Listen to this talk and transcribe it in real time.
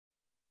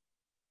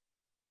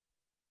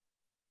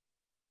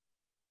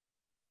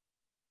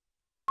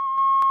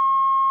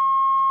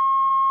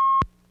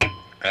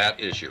at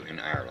issue in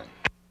Ireland.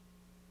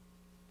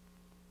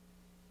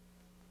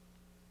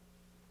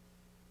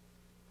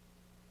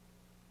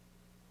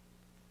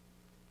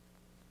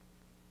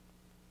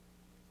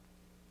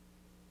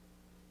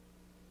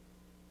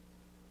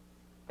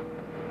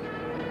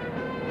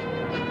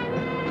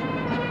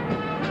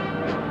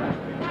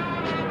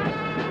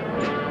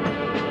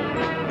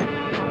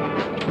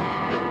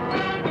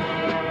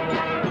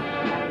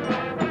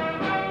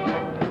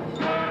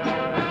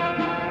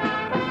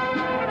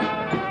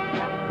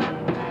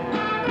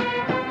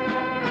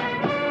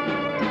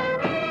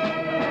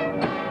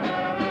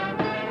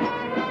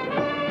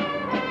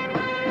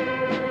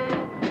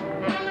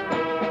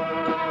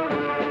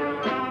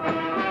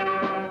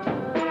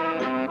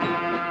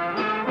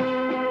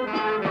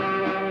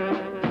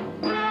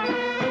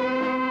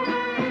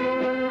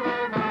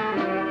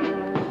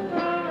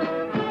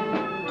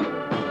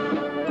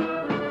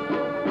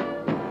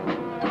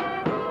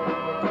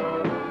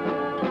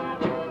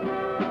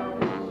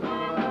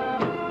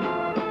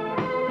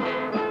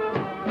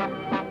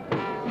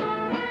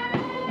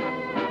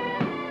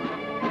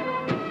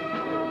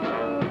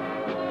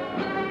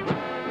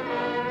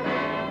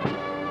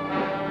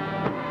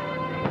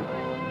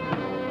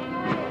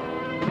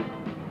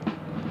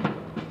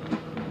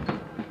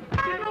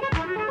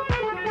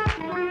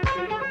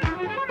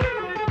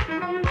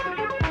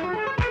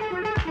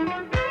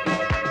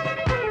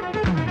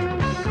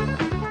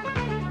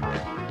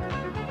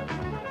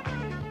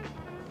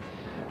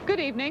 Good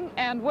evening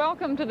and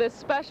welcome to this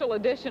special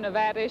edition of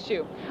At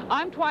Issue.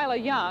 I'm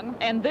Twila Young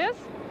and this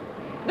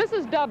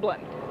is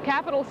Dublin,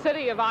 capital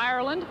city of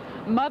Ireland,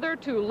 mother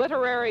to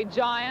literary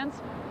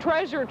giants,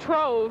 treasure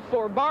trove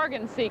for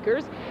bargain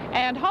seekers,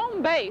 and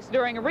home base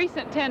during a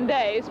recent 10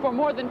 days for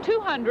more than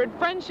 200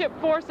 Friendship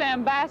Force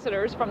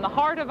ambassadors from the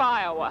heart of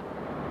Iowa.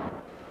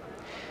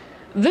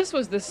 This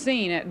was the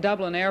scene at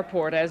Dublin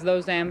Airport as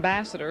those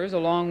ambassadors,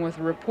 along with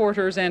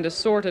reporters and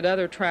assorted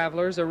other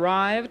travelers,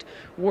 arrived,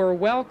 were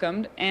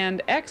welcomed,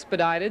 and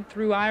expedited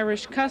through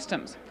Irish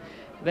customs.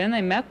 Then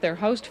they met their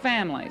host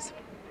families.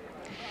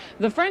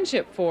 The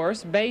Friendship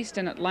Force, based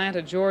in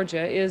Atlanta,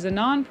 Georgia, is a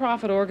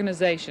non-profit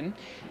organization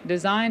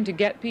designed to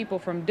get people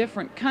from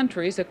different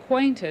countries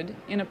acquainted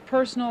in a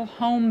personal,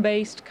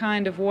 home-based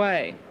kind of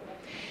way.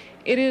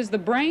 It is the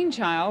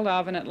brainchild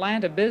of an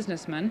Atlanta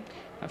businessman,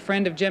 a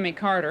friend of Jimmy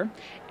Carter,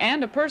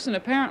 and a person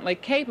apparently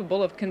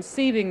capable of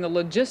conceiving the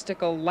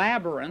logistical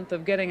labyrinth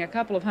of getting a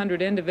couple of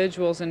hundred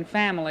individuals and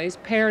families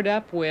paired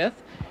up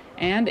with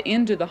and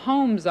into the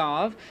homes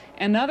of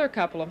another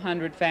couple of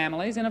hundred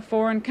families in a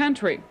foreign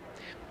country.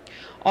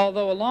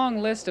 Although a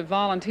long list of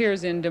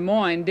volunteers in Des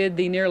Moines did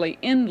the nearly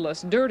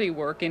endless dirty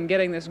work in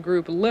getting this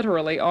group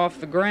literally off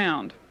the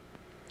ground.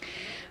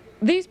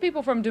 These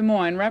people from Des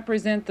Moines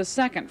represent the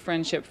second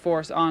Friendship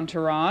Force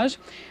entourage.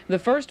 The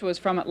first was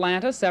from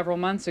Atlanta several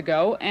months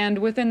ago, and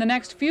within the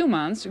next few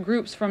months,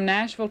 groups from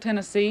Nashville,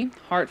 Tennessee,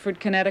 Hartford,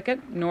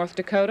 Connecticut, North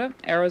Dakota,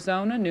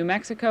 Arizona, New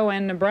Mexico,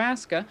 and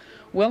Nebraska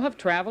will have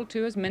traveled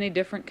to as many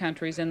different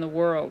countries in the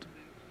world.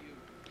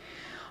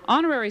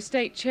 Honorary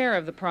state chair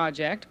of the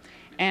project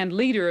and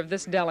leader of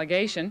this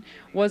delegation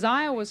was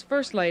Iowa's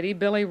First Lady,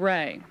 Billy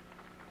Ray.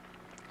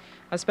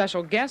 A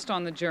special guest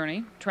on the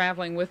journey,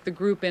 traveling with the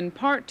group in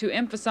part to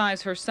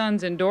emphasize her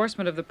son's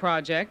endorsement of the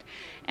project,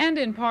 and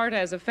in part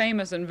as a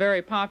famous and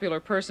very popular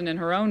person in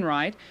her own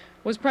right,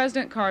 was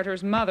President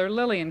Carter's mother,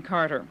 Lillian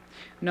Carter,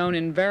 known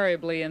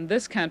invariably in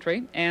this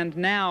country, and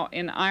now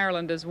in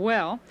Ireland as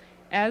well,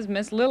 as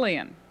Miss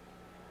Lillian.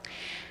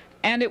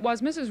 And it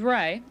was Mrs.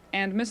 Ray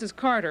and Mrs.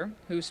 Carter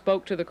who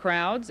spoke to the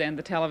crowds and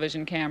the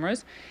television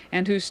cameras,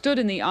 and who stood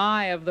in the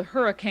eye of the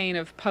hurricane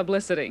of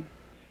publicity.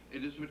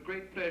 It is with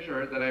great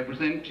pleasure that I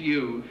present to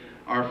you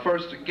our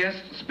first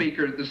guest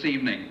speaker this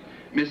evening,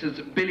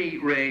 Mrs. Billy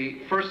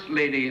Ray, First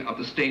Lady of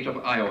the State of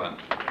Iowa.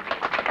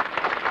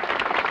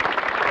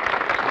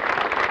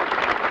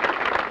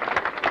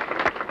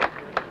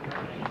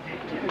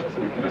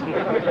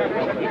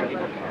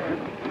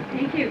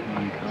 Thank you.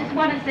 Just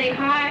want to say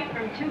hi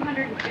from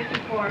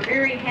 254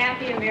 very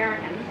happy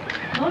Americans,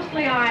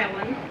 mostly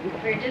Iowans.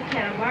 We just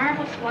had a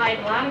marvelous flight,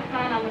 a lot of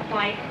fun on the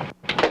flight.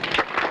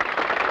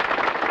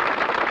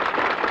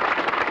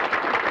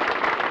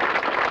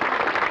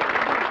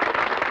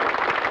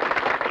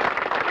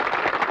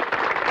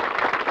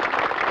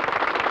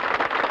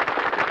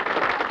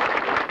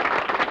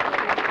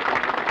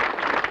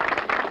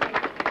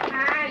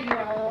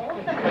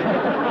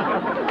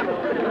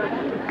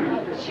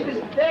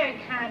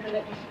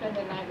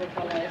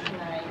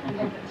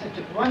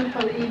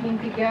 Wonderful evening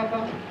together,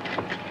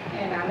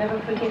 and I'll never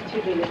forget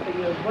you, Billy, for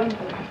your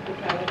wonderful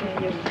hospitality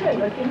and your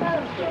good-looking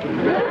husband.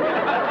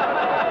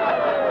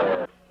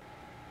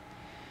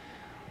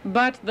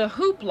 But the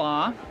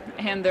hoopla,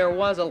 and there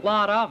was a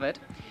lot of it,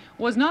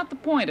 was not the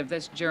point of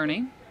this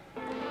journey.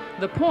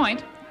 The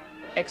point,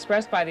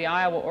 expressed by the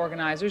Iowa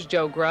organizers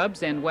Joe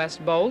Grubbs and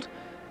West Bolt,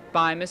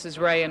 by Mrs.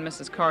 Ray and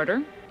Mrs.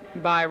 Carter,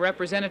 by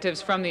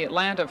representatives from the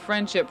Atlanta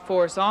Friendship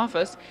Force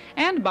office,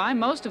 and by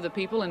most of the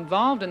people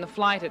involved in the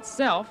flight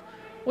itself,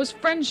 was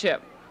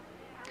friendship.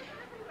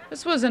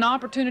 This was an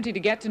opportunity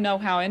to get to know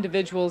how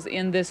individuals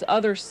in this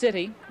other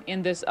city,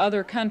 in this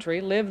other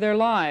country, live their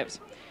lives,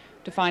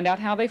 to find out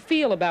how they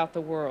feel about the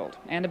world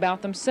and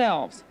about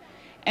themselves,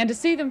 and to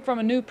see them from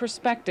a new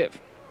perspective,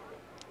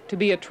 to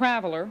be a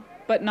traveler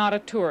but not a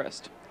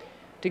tourist,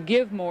 to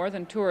give more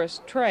than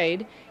tourists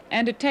trade,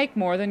 and to take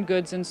more than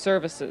goods and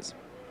services.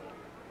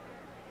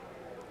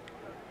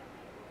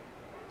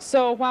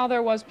 So while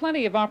there was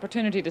plenty of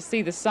opportunity to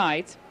see the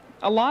sights,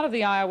 a lot of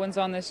the Iowans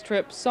on this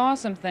trip saw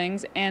some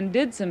things and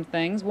did some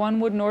things one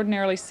wouldn't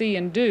ordinarily see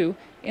and do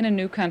in a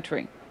new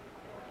country.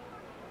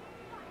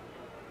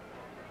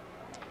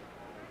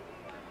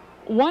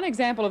 One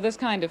example of this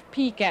kind of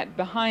peek at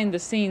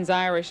behind-the-scenes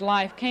Irish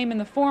life came in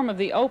the form of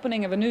the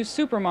opening of a new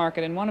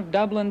supermarket in one of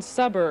Dublin's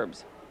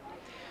suburbs.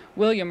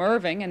 William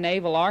Irving, a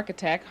naval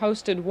architect,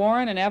 hosted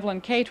Warren and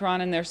Evelyn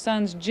Catron in their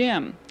son's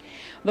gym.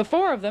 The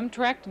four of them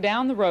trekked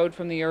down the road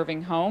from the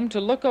Irving home to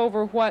look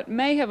over what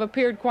may have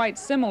appeared quite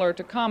similar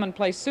to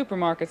commonplace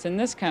supermarkets in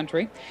this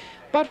country,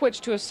 but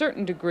which to a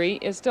certain degree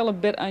is still a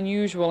bit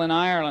unusual in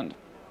Ireland.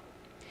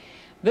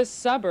 This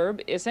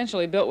suburb,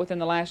 essentially built within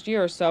the last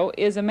year or so,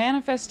 is a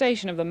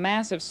manifestation of the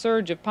massive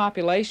surge of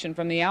population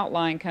from the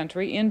outlying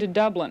country into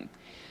Dublin.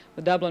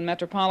 The Dublin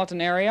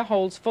metropolitan area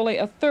holds fully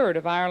a third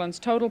of Ireland's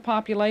total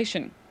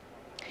population.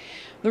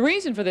 The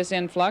reason for this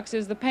influx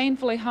is the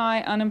painfully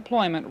high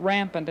unemployment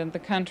rampant in the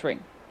country.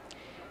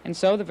 And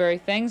so the very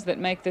things that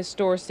make this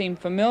store seem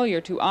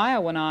familiar to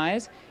Iowan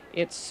eyes,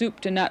 its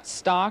soup-to-nuts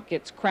stock,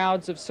 its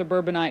crowds of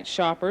suburbanite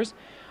shoppers,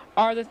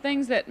 are the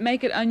things that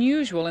make it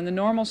unusual in the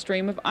normal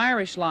stream of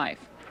Irish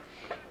life,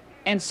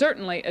 and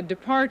certainly a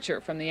departure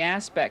from the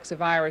aspects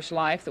of Irish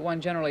life that one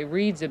generally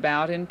reads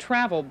about in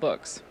travel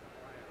books.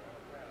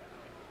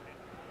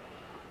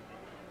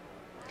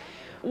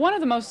 One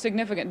of the most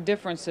significant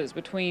differences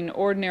between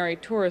ordinary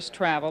tourist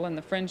travel and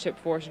the Friendship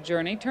Force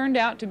journey turned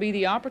out to be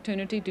the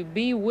opportunity to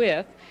be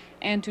with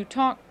and to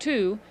talk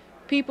to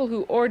people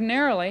who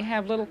ordinarily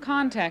have little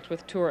contact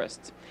with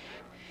tourists.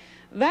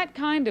 That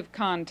kind of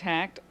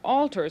contact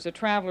alters a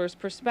traveler's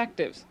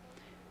perspectives,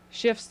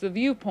 shifts the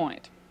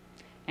viewpoint,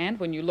 and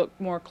when you look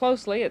more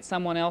closely at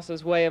someone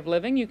else's way of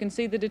living, you can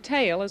see the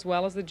detail as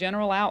well as the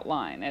general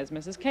outline, as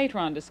Mrs.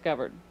 Catron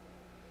discovered.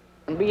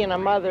 Being a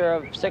mother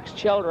of 6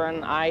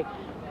 children, I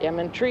am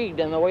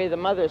intrigued in the way the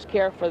mothers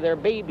care for their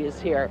babies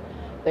here.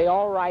 They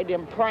all ride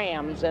in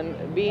prams,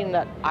 and being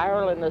that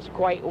Ireland is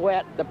quite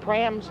wet, the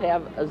prams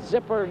have a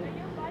zippered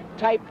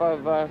type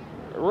of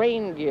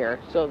rain gear,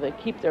 so they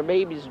keep their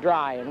babies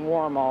dry and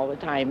warm all the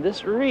time.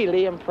 This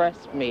really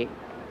impressed me.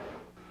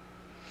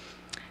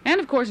 And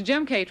of course,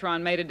 Jim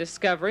Catron made a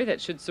discovery that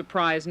should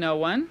surprise no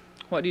one.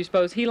 What do you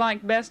suppose he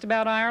liked best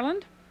about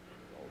Ireland?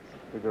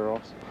 The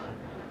girls.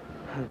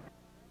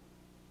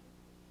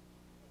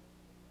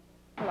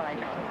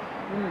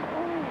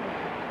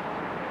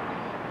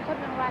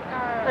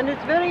 And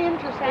it's very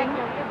interesting.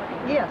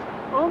 Yes,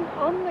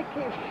 on the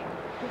kish.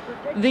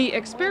 The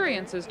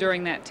experiences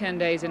during that 10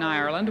 days in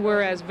Ireland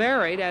were as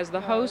varied as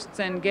the hosts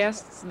and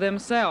guests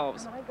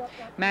themselves.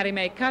 Mattie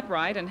Mae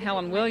Cutright and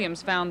Helen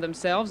Williams found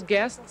themselves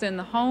guests in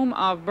the home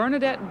of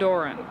Bernadette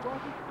Doran,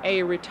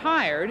 a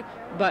retired,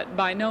 but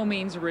by no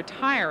means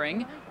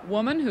retiring,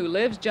 woman who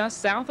lives just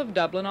south of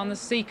Dublin on the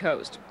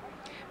seacoast.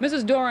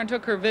 Mrs. Doran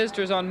took her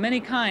visitors on many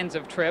kinds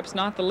of trips,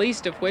 not the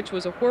least of which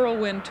was a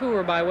whirlwind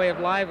tour by way of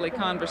lively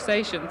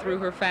conversation through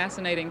her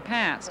fascinating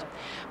past.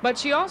 But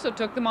she also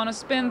took them on a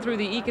spin through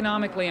the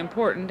economically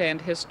important and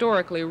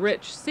historically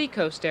rich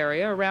seacoast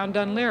area around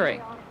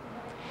Dunleary.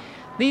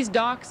 These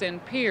docks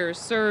and piers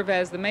serve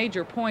as the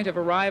major point of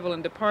arrival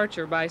and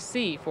departure by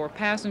sea for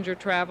passenger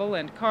travel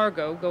and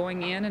cargo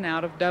going in and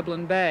out of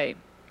Dublin Bay.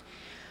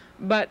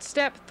 But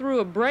step through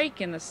a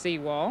break in the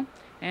seawall,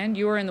 and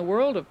you are in the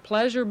world of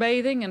pleasure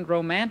bathing and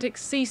romantic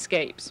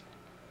seascapes.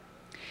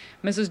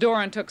 Mrs.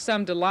 Doran took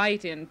some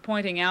delight in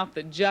pointing out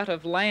the jut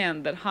of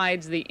land that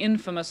hides the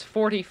infamous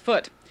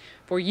 40-foot,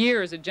 for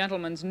years a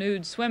gentleman's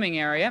nude swimming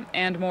area,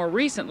 and more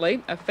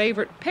recently a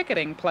favorite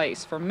picketing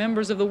place for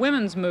members of the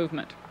women's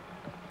movement.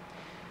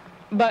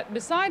 But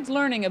besides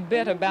learning a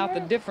bit about the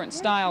different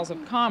styles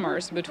of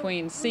commerce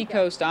between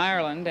seacoast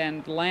Ireland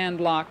and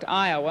landlocked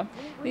Iowa,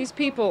 these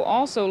people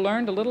also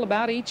learned a little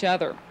about each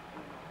other.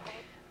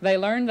 They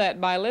learned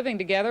that by living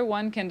together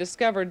one can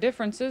discover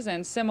differences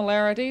and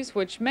similarities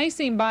which may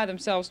seem by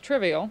themselves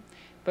trivial,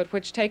 but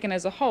which taken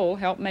as a whole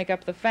help make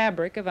up the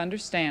fabric of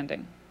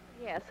understanding.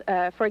 Yes,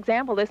 for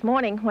example, this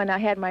morning when I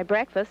had my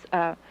breakfast,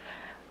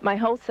 my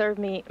host served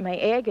me my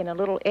egg in a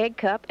little egg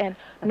cup, and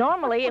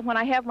normally when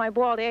I have my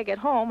boiled egg at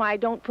home, I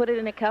don't put it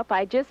in a cup.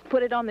 I just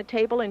put it on the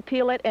table and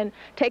peel it and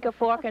take a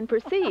fork and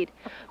proceed.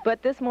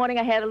 But this morning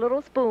I had a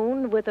little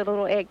spoon with a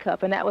little egg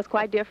cup, and that was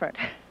quite different.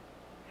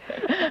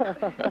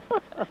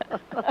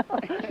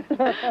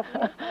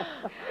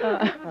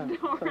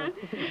 Doran,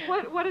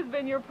 what has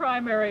been your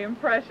primary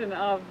impression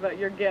of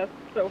your guests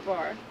so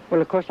far?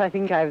 Well, of course, I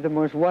think I have the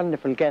most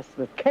wonderful guests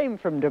that came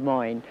from Des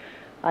Moines.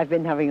 I've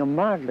been having a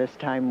marvelous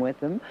time with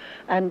them,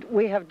 and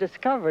we have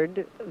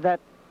discovered that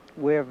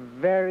we're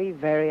very,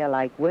 very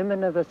alike.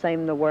 Women are the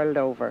same the world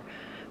over.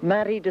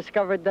 Mary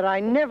discovered that I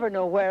never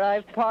know where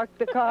I've parked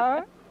the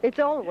car. It's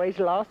always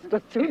lost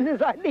as soon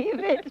as I leave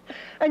it.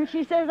 And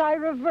she says I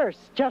reverse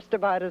just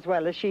about as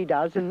well as she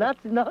does, and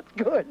that's not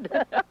good.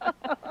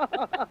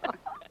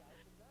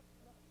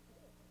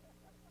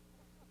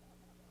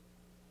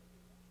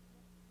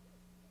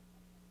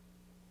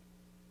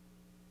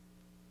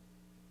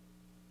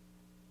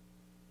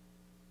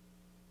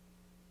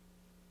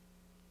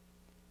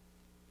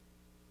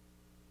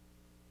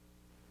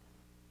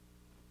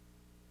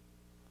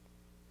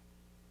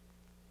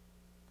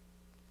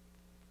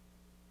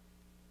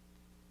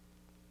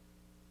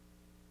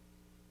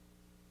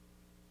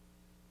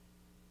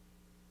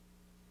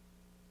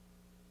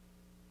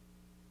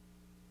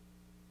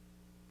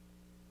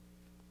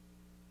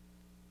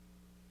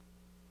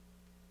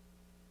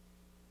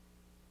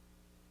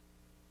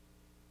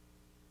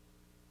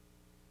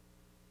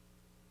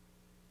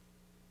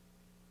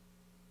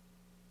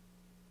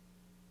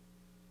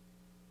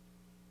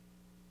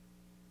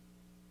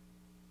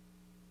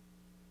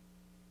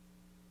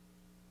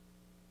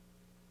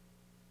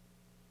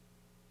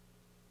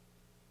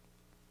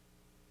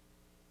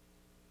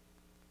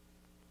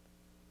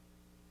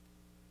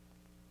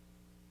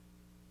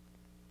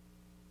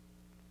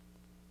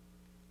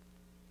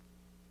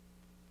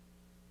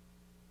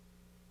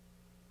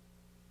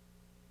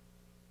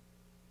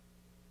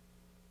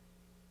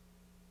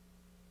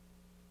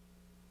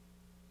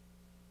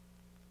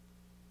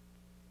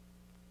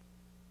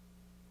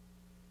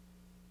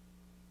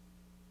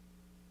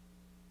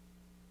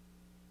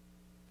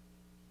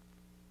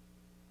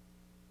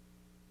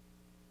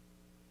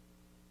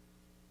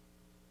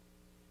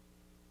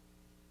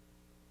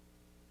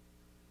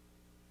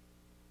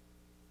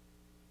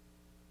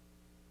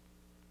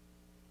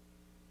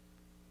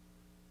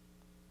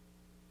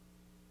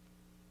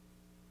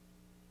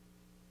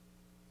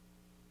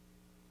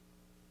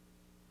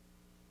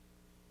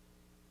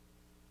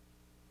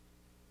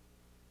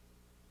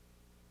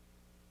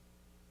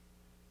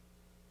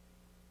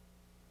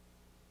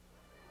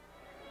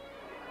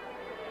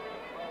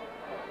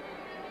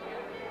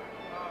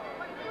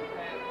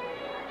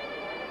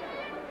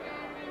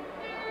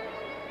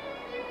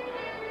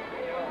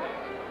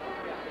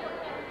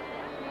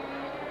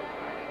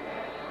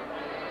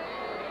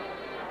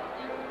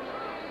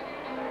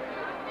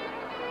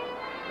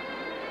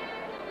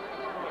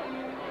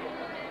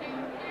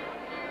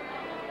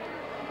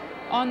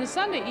 On the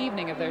Sunday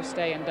evening of their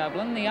stay in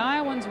Dublin, the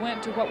Iowans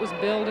went to what was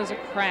billed as a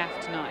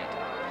craft night.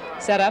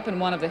 Set up in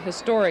one of the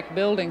historic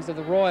buildings of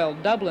the Royal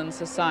Dublin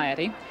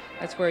Society,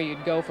 that's where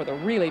you'd go for the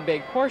really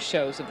big horse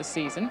shows of the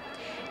season,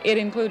 it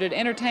included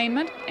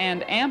entertainment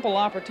and ample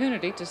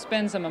opportunity to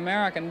spend some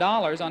American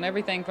dollars on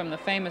everything from the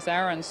famous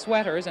Aran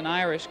sweaters and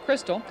Irish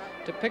crystal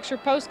to picture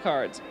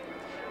postcards.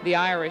 The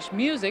Irish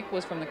music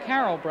was from the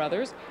Carroll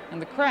brothers,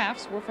 and the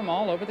crafts were from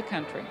all over the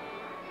country.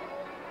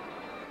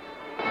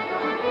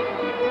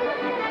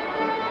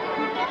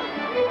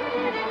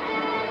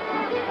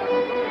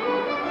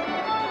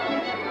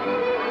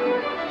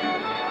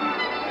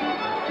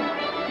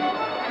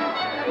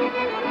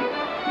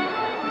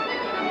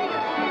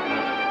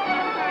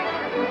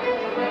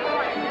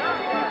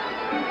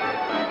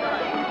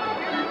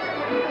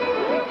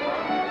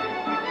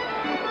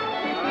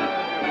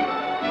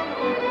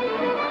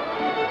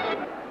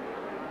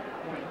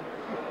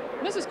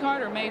 Mrs.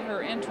 Carter made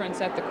her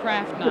entrance at the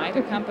craft night,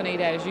 accompanied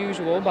as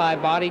usual by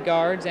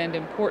bodyguards and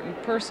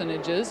important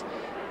personages,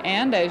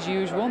 and as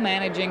usual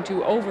managing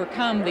to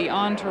overcome the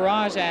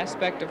entourage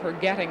aspect of her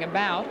getting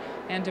about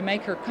and to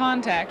make her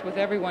contact with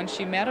everyone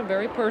she met a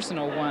very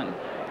personal one.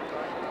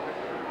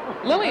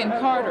 Lillian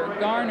Carter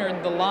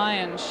garnered the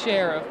lion's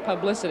share of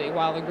publicity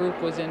while the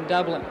group was in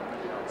Dublin.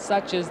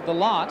 Such is the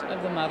lot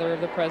of the mother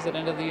of the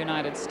President of the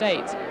United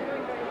States.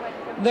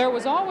 There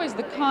was always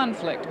the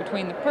conflict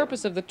between the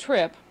purpose of the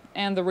trip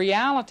and the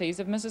realities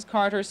of Mrs.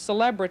 Carter's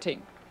celebrity.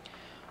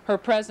 Her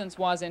presence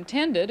was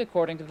intended,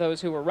 according to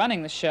those who were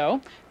running the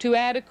show, to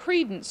add a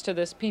credence to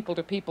this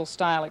people-to-people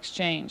style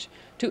exchange,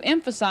 to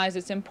emphasize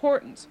its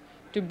importance,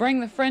 to bring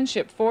the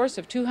friendship force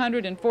of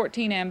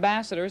 214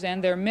 ambassadors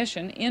and their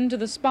mission into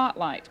the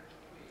spotlight,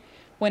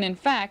 when in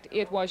fact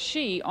it was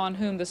she on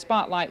whom the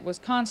spotlight was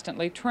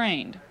constantly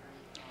trained.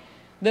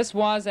 This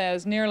was,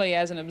 as nearly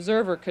as an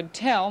observer could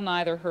tell,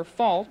 neither her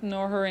fault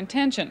nor her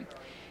intention.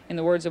 In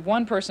the words of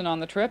one person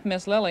on the trip,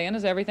 Miss Lillian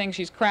is everything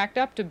she's cracked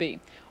up to be,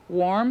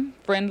 warm,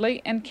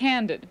 friendly, and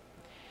candid.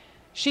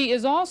 She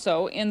is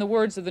also, in the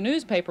words of the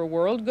newspaper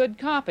world, good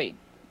copy,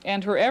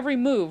 and her every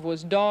move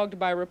was dogged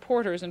by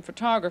reporters and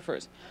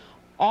photographers,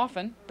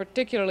 often,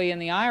 particularly in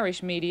the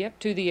Irish media,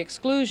 to the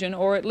exclusion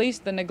or at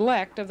least the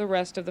neglect of the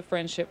rest of the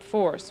friendship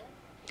force.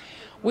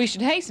 We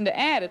should hasten to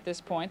add at this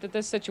point that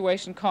this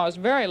situation caused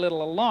very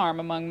little alarm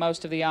among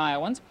most of the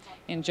Iowans.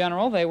 In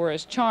general, they were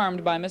as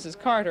charmed by Mrs.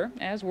 Carter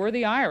as were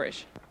the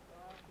Irish.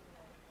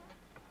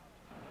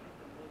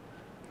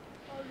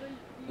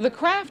 The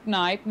craft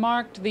night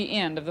marked the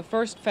end of the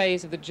first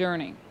phase of the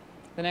journey.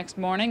 The next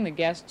morning, the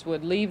guests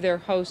would leave their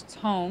hosts'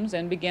 homes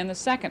and begin the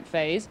second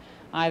phase,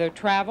 either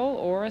travel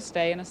or a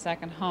stay in a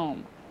second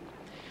home.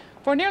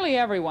 For nearly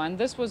everyone,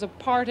 this was a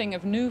parting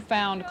of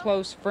newfound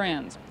close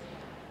friends.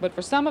 But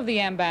for some of the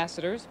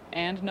ambassadors,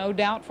 and no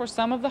doubt for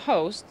some of the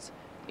hosts,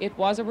 it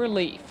was a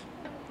relief.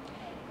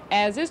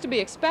 As is to be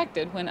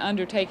expected when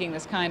undertaking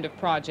this kind of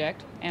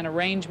project, an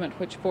arrangement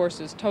which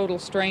forces total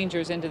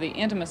strangers into the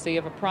intimacy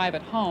of a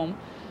private home,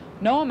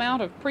 no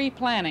amount of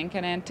pre-planning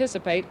can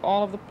anticipate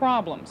all of the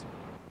problems.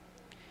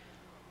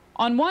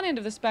 On one end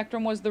of the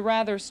spectrum was the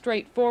rather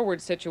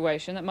straightforward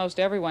situation that most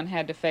everyone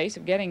had to face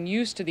of getting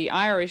used to the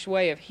Irish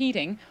way of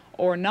heating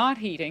or not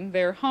heating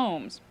their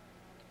homes.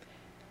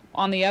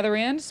 On the other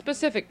end,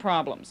 specific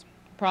problems,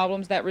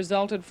 problems that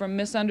resulted from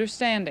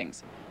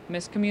misunderstandings,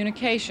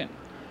 miscommunication,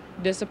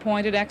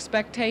 disappointed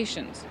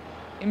expectations,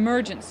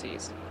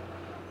 emergencies,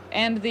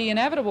 and the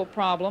inevitable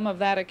problem of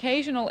that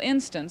occasional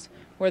instance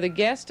where the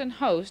guest and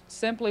host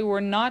simply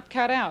were not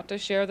cut out to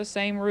share the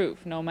same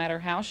roof, no matter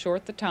how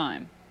short the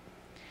time.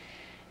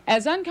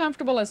 As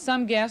uncomfortable as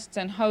some guests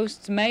and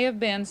hosts may have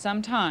been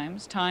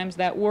sometimes, times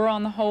that were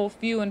on the whole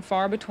few and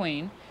far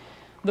between,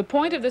 the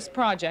point of this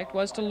project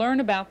was to learn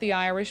about the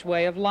Irish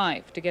way of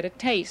life, to get a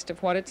taste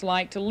of what it's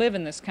like to live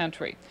in this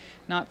country,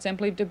 not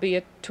simply to be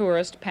a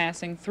tourist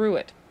passing through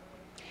it.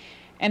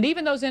 And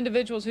even those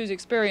individuals whose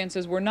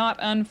experiences were not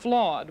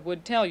unflawed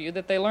would tell you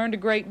that they learned a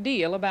great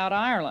deal about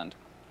Ireland.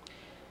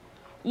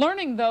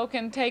 Learning, though,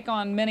 can take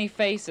on many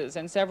faces,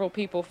 and several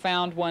people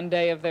found one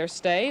day of their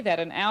stay that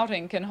an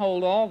outing can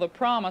hold all the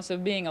promise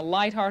of being a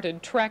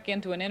light-hearted trek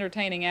into an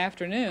entertaining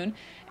afternoon,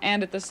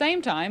 and at the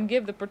same time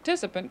give the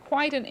participant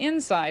quite an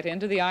insight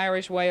into the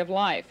Irish way of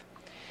life.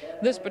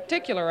 This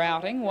particular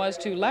outing was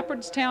to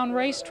Leopardstown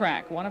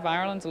Racetrack, one of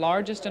Ireland's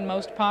largest and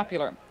most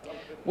popular.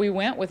 We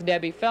went with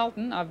Debbie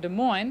Felton of Des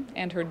Moines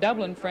and her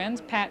Dublin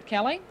friends Pat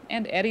Kelly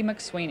and Eddie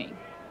McSweeney.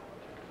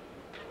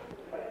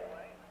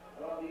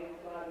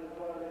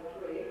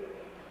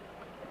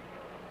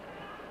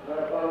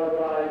 Followed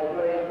by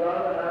Plain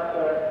Gun, and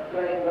after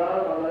Plain Gun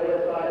on the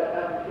other side of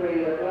M3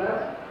 at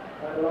last,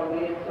 and along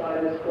the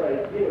inside is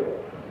Great View.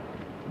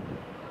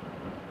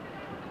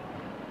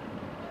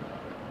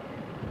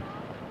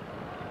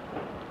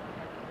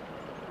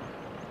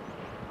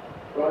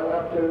 Going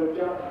up to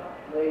jump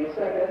the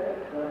second,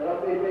 and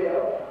Lovely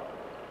View,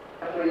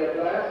 M3 at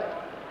last,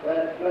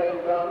 then Plain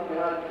Gun,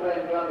 behind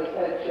Plain Gun is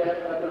Head Chef,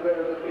 and at the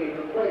rear of the feet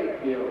is Great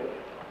View.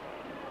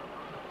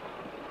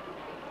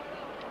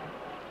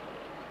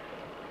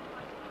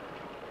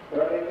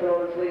 Running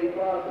towards the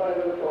far side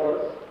of the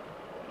course,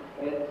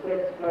 in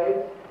sixth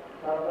place,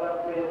 comes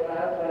up with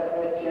Mass,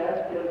 Head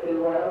Chef,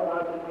 Kilkilwell,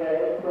 Martin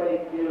Gale,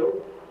 Great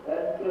View,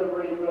 then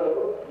Silvery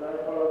Blue, then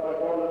followed by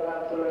Golden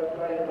Lancer and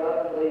Plain Gun,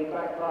 and the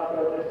back marker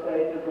of this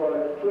stage is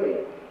Royal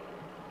Tree.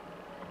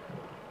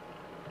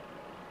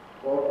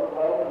 Go from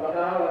home, and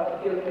now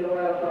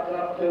Kilkilwell comes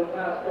up to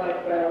Mass Right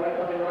Fairway,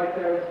 coming right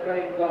there is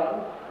Plain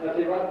Gun. As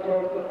he runs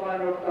towards the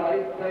final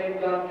flight, Plain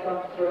Gun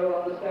comes through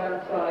on the stand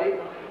side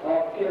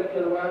of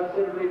Kilkilwell,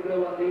 Silvery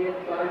Blue on the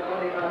inside,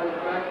 Moneyman is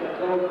back, and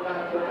Golden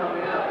Lancer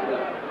coming after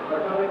them.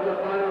 They're coming to the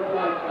final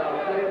flight now.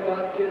 Plain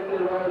Gun,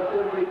 Kilkilwell,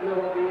 Silvery Blue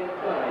on the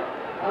inside.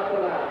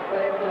 After that,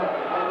 Plain Gun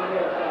on the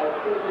near side,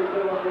 Silvery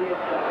Blue on the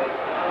inside.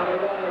 On the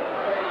run in,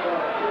 Plain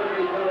Gun,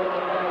 Silvery Blue on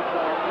the far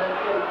side, then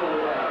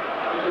Kilkilwell.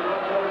 As he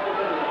runs towards the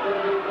middle,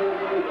 Silvery Blue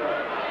leader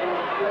from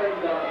Plain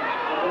Gun,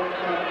 and then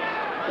comes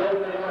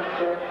Golden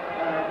Lancer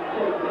and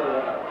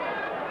Kilkilwell.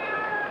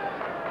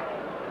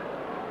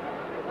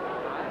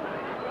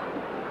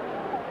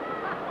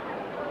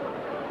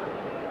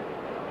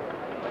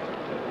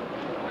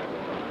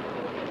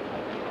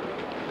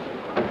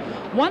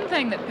 One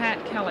thing that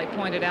Pat Kelly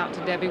pointed out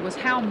to Debbie was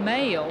how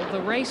male the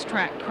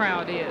racetrack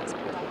crowd is.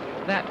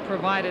 That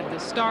provided the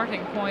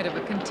starting point of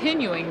a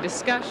continuing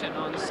discussion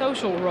on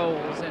social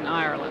roles in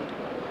Ireland.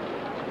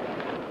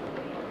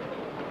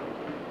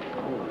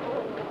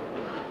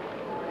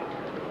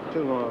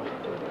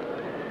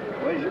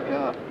 Where's your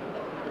car?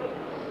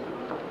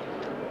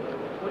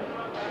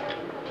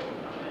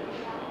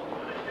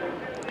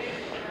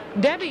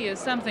 Debbie is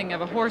something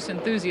of a horse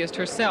enthusiast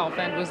herself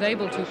and was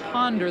able to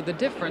ponder the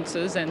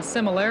differences and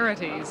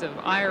similarities of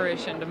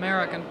Irish and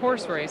American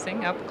horse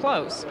racing up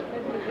close.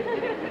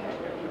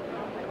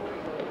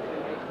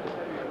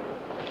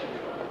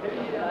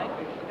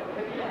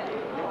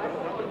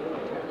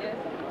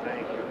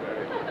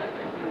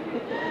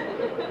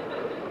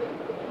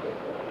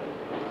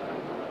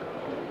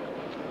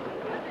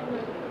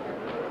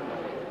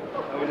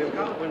 Oh, you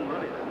can't win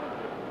money.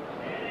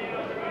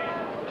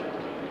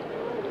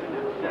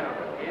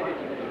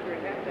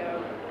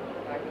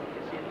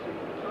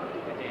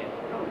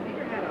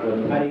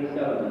 With Paddy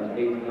Sullivan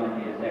leading on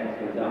to the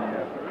second result.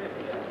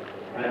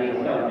 Paddy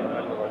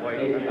Sullivan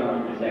leading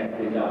on to the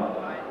second result.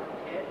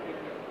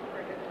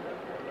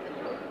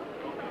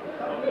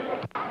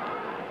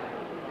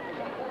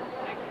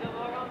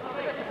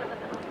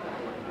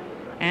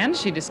 And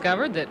she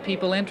discovered that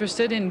people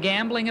interested in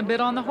gambling a bit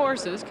on the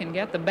horses can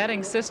get the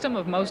betting system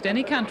of most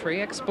any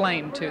country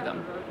explained to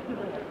them.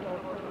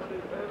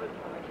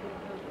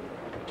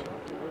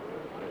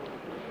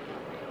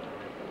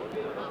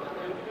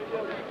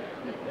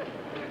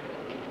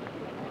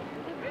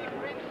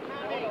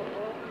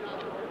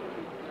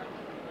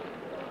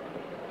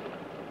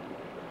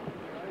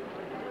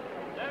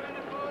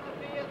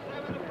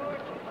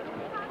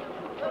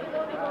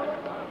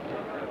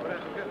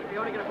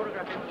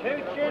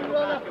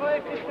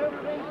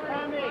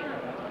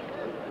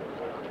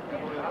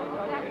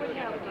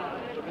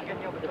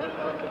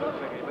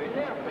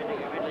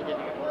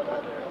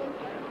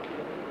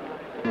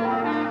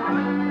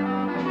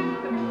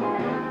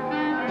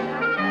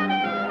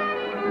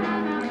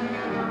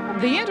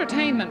 The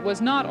entertainment was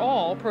not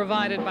all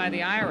provided by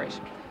the Irish.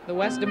 The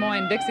West Des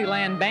Moines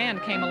Dixieland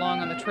Band came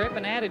along on the trip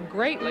and added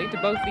greatly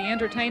to both the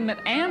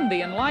entertainment and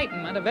the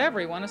enlightenment of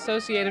everyone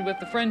associated with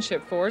the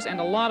Friendship Force and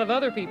a lot of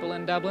other people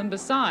in Dublin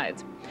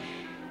besides.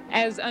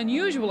 As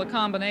unusual a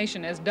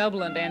combination as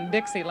Dublin and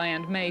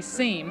Dixieland may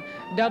seem,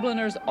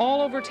 Dubliners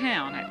all over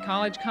town, at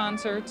college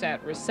concerts,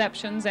 at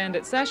receptions, and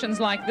at sessions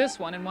like this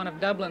one in one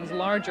of Dublin's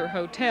larger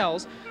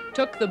hotels,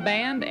 took the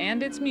band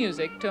and its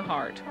music to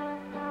heart.